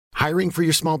Hiring for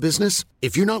your small business?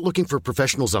 If you're not looking for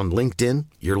professionals on LinkedIn,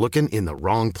 you're looking in the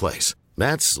wrong place.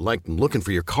 That's like looking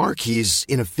for your car keys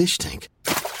in a fish tank.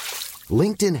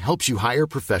 LinkedIn helps you hire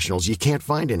professionals you can't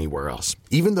find anywhere else,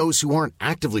 even those who aren't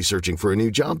actively searching for a new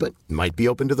job but might be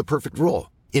open to the perfect role.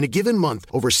 In a given month,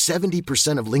 over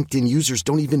 70% of LinkedIn users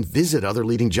don't even visit other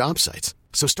leading job sites.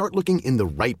 So start looking in the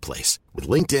right place. With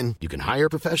LinkedIn, you can hire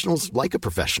professionals like a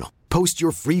professional. Post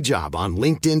your free job on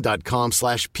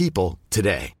linkedin.com/people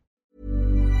today.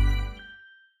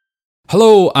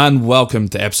 Hello and welcome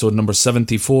to episode number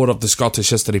 74 of the Scottish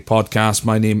History Podcast.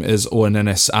 My name is Owen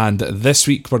Innes and this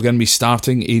week we're going to be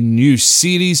starting a new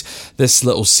series. This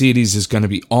little series is going to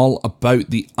be all about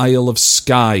the Isle of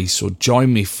Skye, so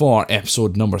join me for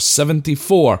episode number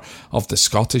 74 of the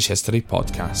Scottish History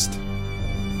Podcast.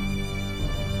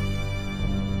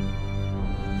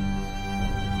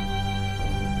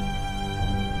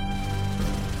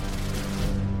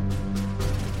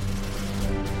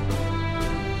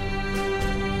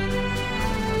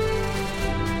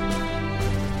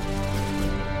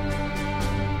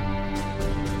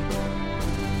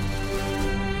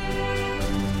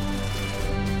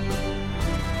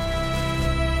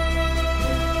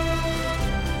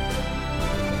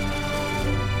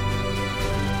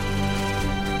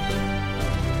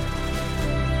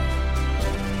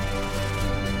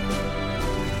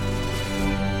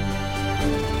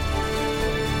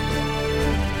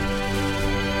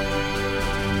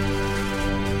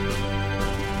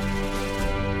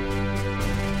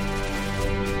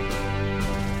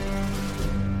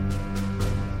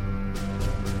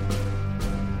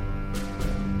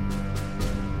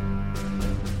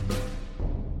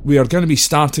 We are going to be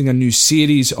starting a new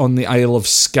series on the Isle of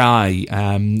Skye.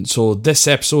 So this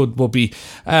episode will be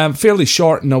fairly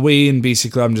short in a way, and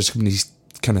basically I'm just going to be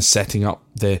kind of setting up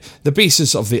the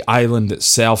basis of the island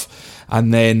itself,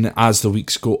 and then as the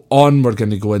weeks go on we're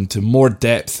going to go into more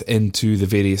depth into the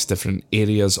various different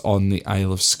areas on the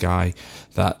Isle of Skye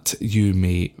that you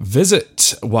may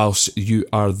visit whilst you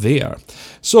are there.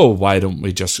 So why don't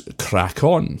we just crack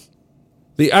on?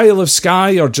 The Isle of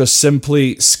Skye, or just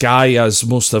simply Skye as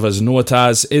most of us know it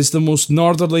as, is the most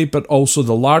northerly but also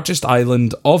the largest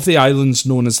island of the islands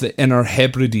known as the Inner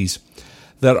Hebrides.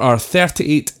 There are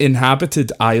 38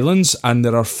 inhabited islands and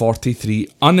there are 43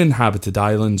 uninhabited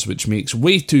islands, which makes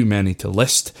way too many to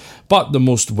list, but the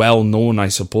most well known, I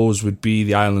suppose, would be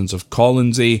the islands of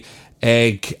Colonsay,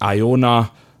 Egg, Iona,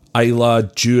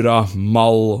 Isla, Jura,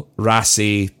 Mull,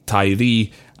 Raasay, Tiree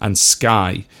and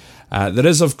Skye. There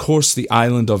is, of course, the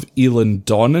island of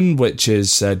Eilean which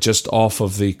is just off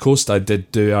of the coast. I did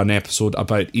do an episode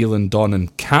about Eilean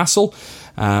Castle,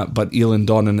 but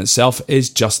Eilean itself is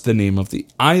just the name of the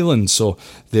island. So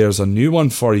there's a new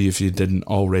one for you if you didn't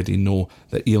already know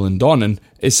that Eilean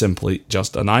is simply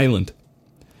just an island.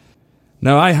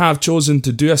 Now, I have chosen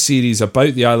to do a series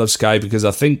about the Isle of Skye because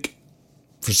I think,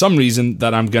 for some reason,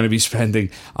 that I'm going to be spending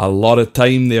a lot of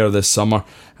time there this summer.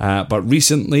 But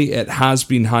recently it has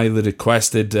been highly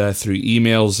requested through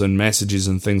emails and messages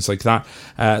and things like that.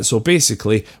 So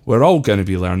basically, we're all going to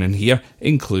be learning here,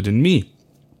 including me.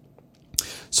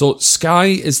 So Skye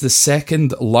is the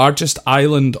second largest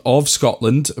island of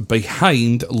Scotland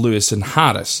behind Lewis and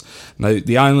Harris. Now,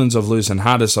 the islands of Lewis and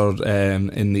Harris are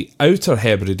in the Outer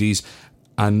Hebrides,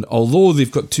 and although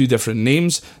they've got two different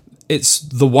names, it's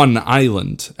the one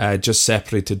island, just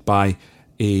separated by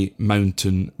a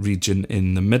mountain region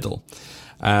in the middle.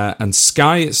 And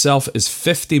Skye itself is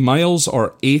 50 miles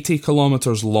or 80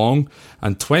 kilometres long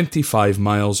and 25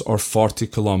 miles or 40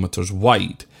 kilometres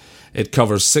wide. It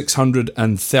covers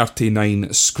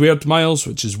 639 squared miles,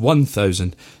 which is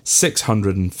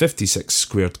 1,656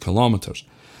 squared kilometres.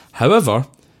 However,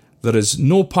 there is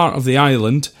no part of the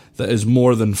island that is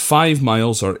more than 5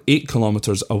 miles or 8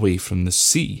 kilometres away from the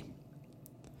sea.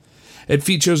 It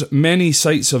features many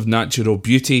sites of natural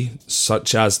beauty,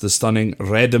 such as the stunning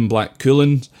red and black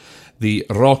Cuillin, the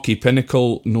rocky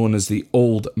pinnacle known as the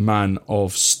Old Man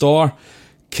of Storr,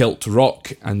 Kilt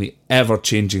Rock, and the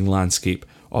ever-changing landscape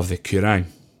of the Curragh.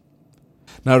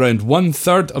 Now, around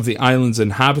 1/3 of the island's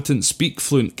inhabitants speak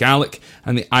fluent Gaelic,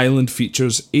 and the island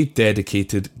features a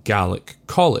dedicated Gaelic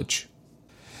college.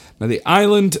 Now, the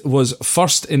island was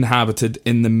first inhabited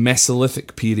in the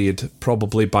Mesolithic period,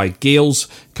 probably by Gaels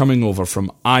coming over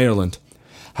from Ireland.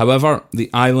 However, the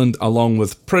island, along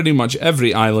with pretty much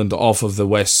every island off of the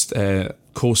west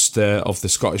coast of the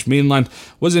Scottish mainland,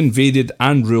 was invaded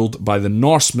and ruled by the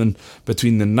Norsemen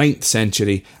between the 9th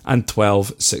century and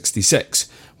 1266,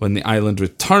 when the island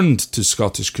returned to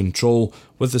Scottish control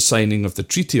with the signing of the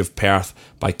Treaty of Perth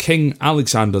by King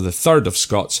Alexander III of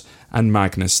Scots and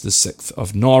Magnus VI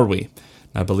of Norway.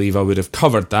 I believe I would have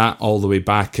covered that all the way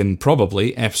back in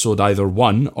probably episode either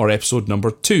 1 or episode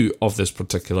number 2 of this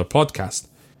particular podcast.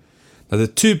 Now, the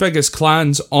two biggest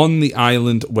clans on the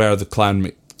island were the Clan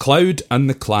MacLeod and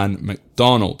the Clan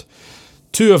MacDonald.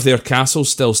 Two of their castles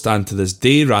still stand to this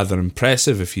day, rather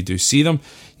impressive if you do see them.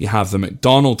 You have the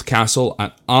MacDonald Castle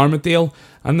at Armadale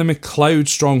and the MacLeod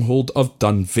stronghold of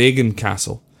Dunvegan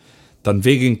Castle.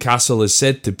 Dunvegan Castle is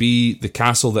said to be the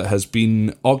castle that has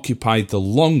been occupied the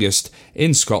longest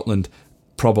in Scotland,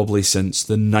 probably since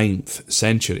the 9th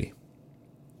century.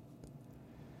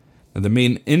 Now, the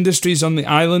main industries on the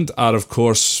island are, of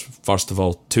course, first of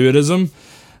all, tourism.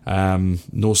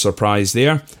 No surprise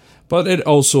there. But it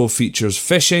also features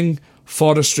fishing,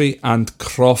 forestry and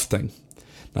crofting.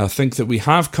 Now, I think that we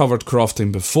have covered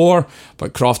crofting before,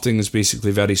 but crofting is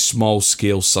basically very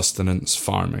small-scale sustenance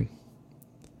farming.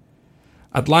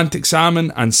 Atlantic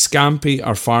salmon and scampi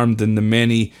are farmed in the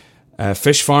many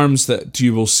fish farms that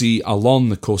you will see along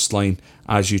the coastline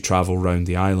as you travel round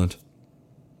the island.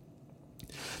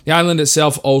 The island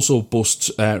itself also boasts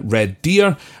red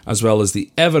deer, as well as the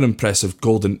ever-impressive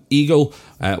golden eagle,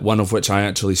 one of which I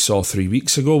actually saw 3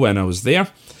 weeks ago when I was there,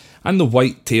 and the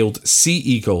white-tailed sea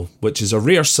eagle, which is a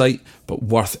rare sight but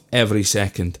worth every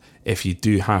second if you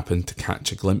do happen to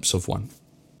catch a glimpse of one.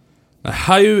 Now,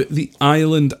 how the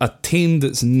island attained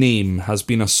its name has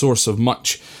been a source of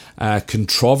much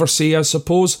controversy, I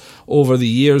suppose, over the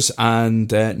years,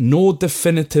 and no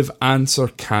definitive answer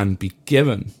can be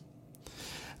given.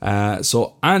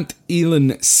 So Ant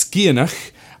Elin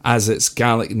Skianach, as its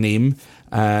Gaelic name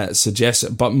suggests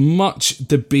it, but much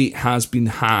debate has been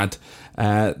had.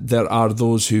 There are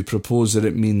those who propose that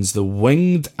it means the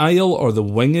Winged Isle or the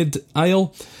Winged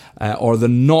Isle or the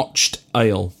Notched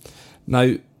Isle.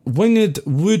 Now, winged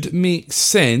would make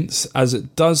sense as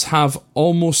it does have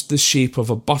almost the shape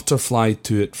of a butterfly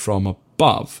to it from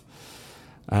above.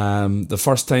 The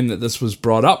first time that this was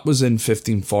brought up was in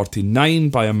 1549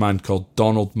 by a man called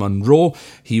Donald Munro.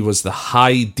 He was the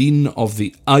High Dean of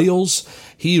the Isles.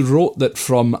 He wrote that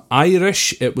from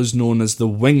Irish it was known as the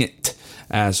Wingit,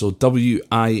 so W-I-N-G-I-T.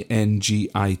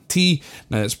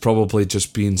 Now it's probably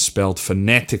just being spelled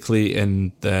phonetically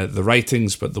in the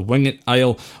writings, but the Wingit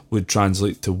Isle would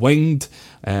translate to winged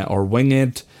or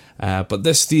winged. But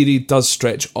this theory does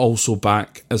stretch also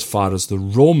back as far as the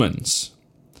Romans.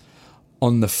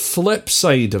 On the flip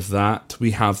side of that, we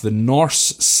have the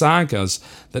Norse sagas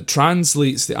that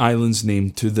translates the island's name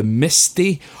to the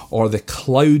Misty or the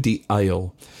Cloudy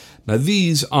Isle. Now,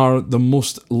 these are the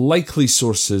most likely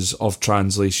sources of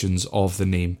translations of the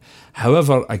name.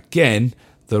 However, again,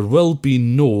 there will be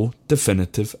no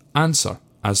definitive answer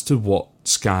as to what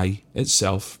Skye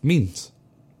itself means.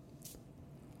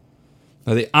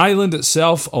 Now, the island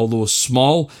itself, although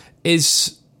small,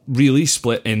 is really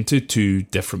split into two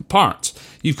different parts.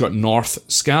 You've got North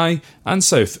Skye and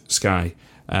South Skye.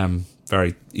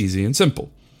 Very easy and simple.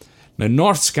 Now,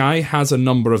 North Skye has a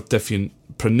number of different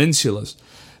peninsulas.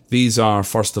 These are,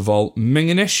 first of all,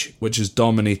 Minginish, which is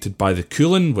dominated by the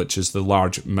Cuillin, which is the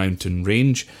large mountain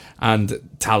range, and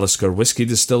Talisker Whisky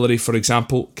Distillery, for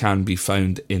example, can be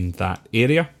found in that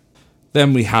area.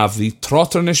 Then we have the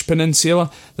Trotternish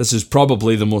Peninsula. This is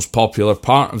probably the most popular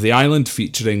part of the island,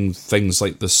 featuring things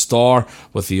like the Storr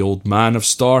with the Old Man of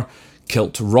Storr,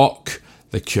 Kilt Rock,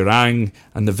 the Currang,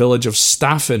 and the village of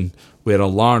Staffin, where a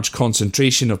large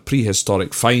concentration of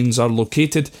prehistoric finds are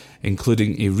located,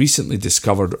 including a recently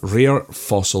discovered rare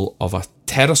fossil of a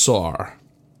pterosaur.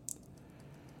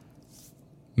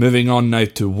 Moving on now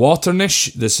to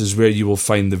Waternish, this is where you will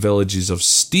find the villages of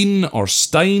Steen or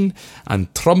Stein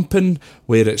and Trumpen,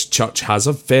 where its church has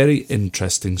a very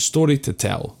interesting story to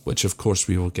tell, which of course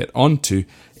we will get onto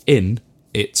in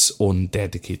its own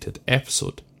dedicated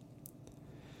episode.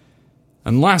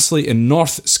 And lastly, in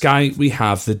North Skye, we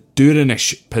have the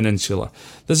Duranish Peninsula.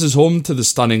 This is home to the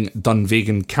stunning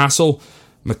Dunvegan Castle,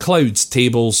 MacLeod's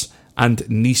Tables, and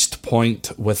Neast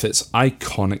Point with its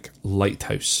iconic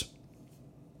lighthouse.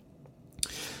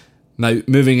 Now,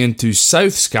 moving into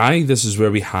South Skye, this is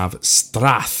where we have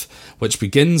Strath, which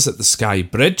begins at the Skye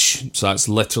Bridge, so that's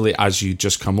literally as you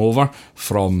just come over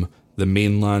from the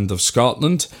mainland of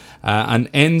Scotland, and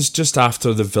ends just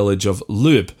after the village of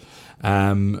Lube.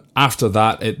 After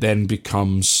that, it then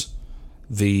becomes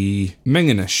the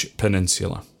Minginish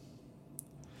Peninsula.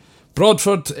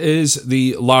 Broadford is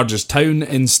the largest town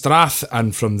in Strath,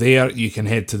 and from there you can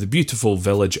head to the beautiful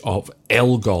village of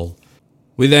Elgol.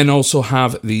 We then also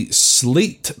have the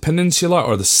Slate Peninsula,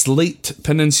 or the Slate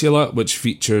Peninsula, which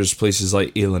features places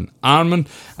like Eilean Armon,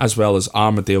 as well as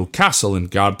Armadale Castle and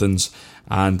Gardens,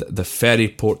 and the ferry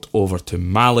port over to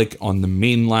Malig on the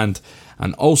mainland,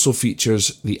 and also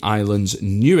features the island's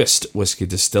newest whisky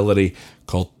distillery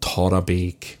called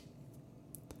Torabhaig.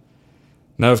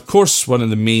 Now, of course, one of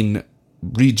the main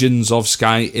regions of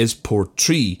Skye is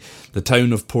Portree. The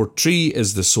town of Portree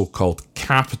is the so-called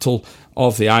capital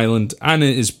of the island, and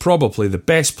it is probably the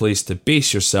best place to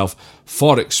base yourself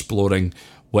for exploring,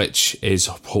 which is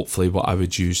hopefully what I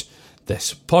would use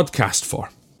this podcast for.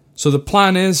 So the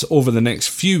plan is, over the next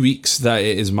few weeks, that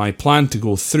it is my plan to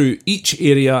go through each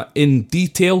area in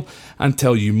detail and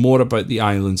tell you more about the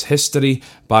island's history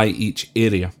by each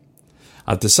area.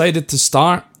 I've decided to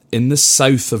start in the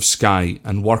south of Skye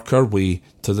and work our way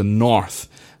to the north,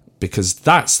 because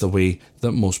that's the way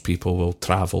that most people will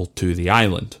travel to the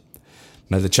island.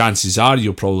 Now, the chances are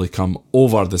you'll probably come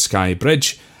over the Skye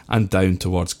Bridge and down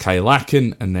towards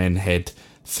Kylakin and then head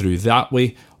through that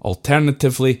way.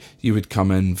 Alternatively, you would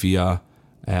come in via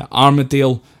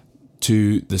Armadale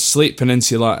to the Slate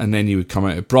Peninsula, and then you would come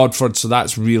out of Broadford. So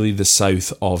that's really the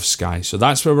south of Skye. So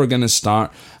that's where we're going to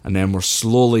start, and then we're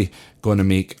slowly going to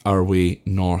make our way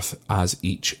north as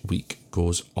each week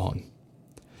goes on.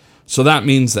 So that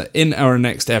means that in our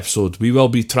next episode, we will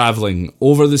be travelling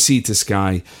over the sea to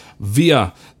Skye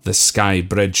via the Skye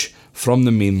Bridge from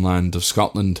the mainland of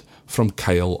Scotland, from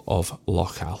Kyle of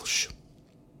Lochalsh.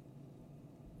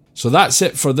 So that's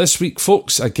it for this week,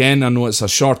 folks. Again, I know it's a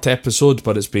short episode,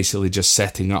 but it's basically just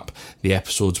setting up the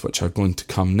episodes which are going to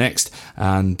come next,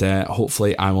 and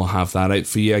hopefully I will have that out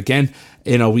for you again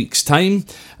in a week's time.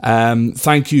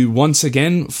 Thank you once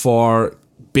again for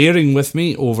bearing with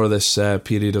me over this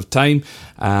period of time.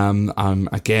 I'm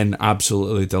again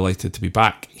absolutely delighted to be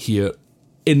back here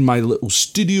in my little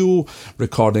studio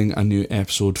recording a new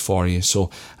episode for you.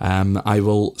 So I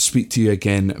will speak to you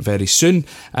again very soon.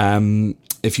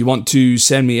 If you want to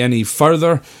send me any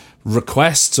further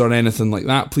requests or anything like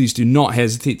that, please do not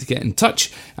hesitate to get in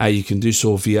touch. You can do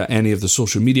so via any of the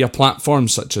social media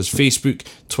platforms such as Facebook,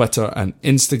 Twitter and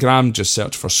Instagram. Just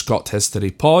search for Scott History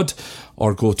Pod,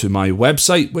 or go to my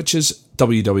website, which is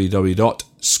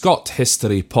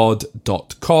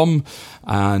www.scotthistorypod.com.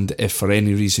 And if for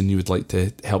any reason you would like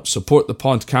to help support the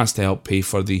podcast, to help pay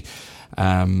for the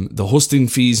hosting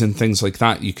fees and things like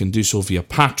that, you can do so via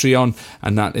Patreon,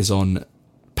 and that is on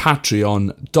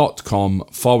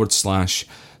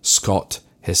patreon.com/Scott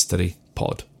History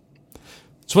Pod.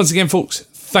 So once again, folks,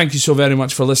 thank you so very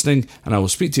much for listening, and I will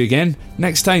speak to you again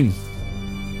next time.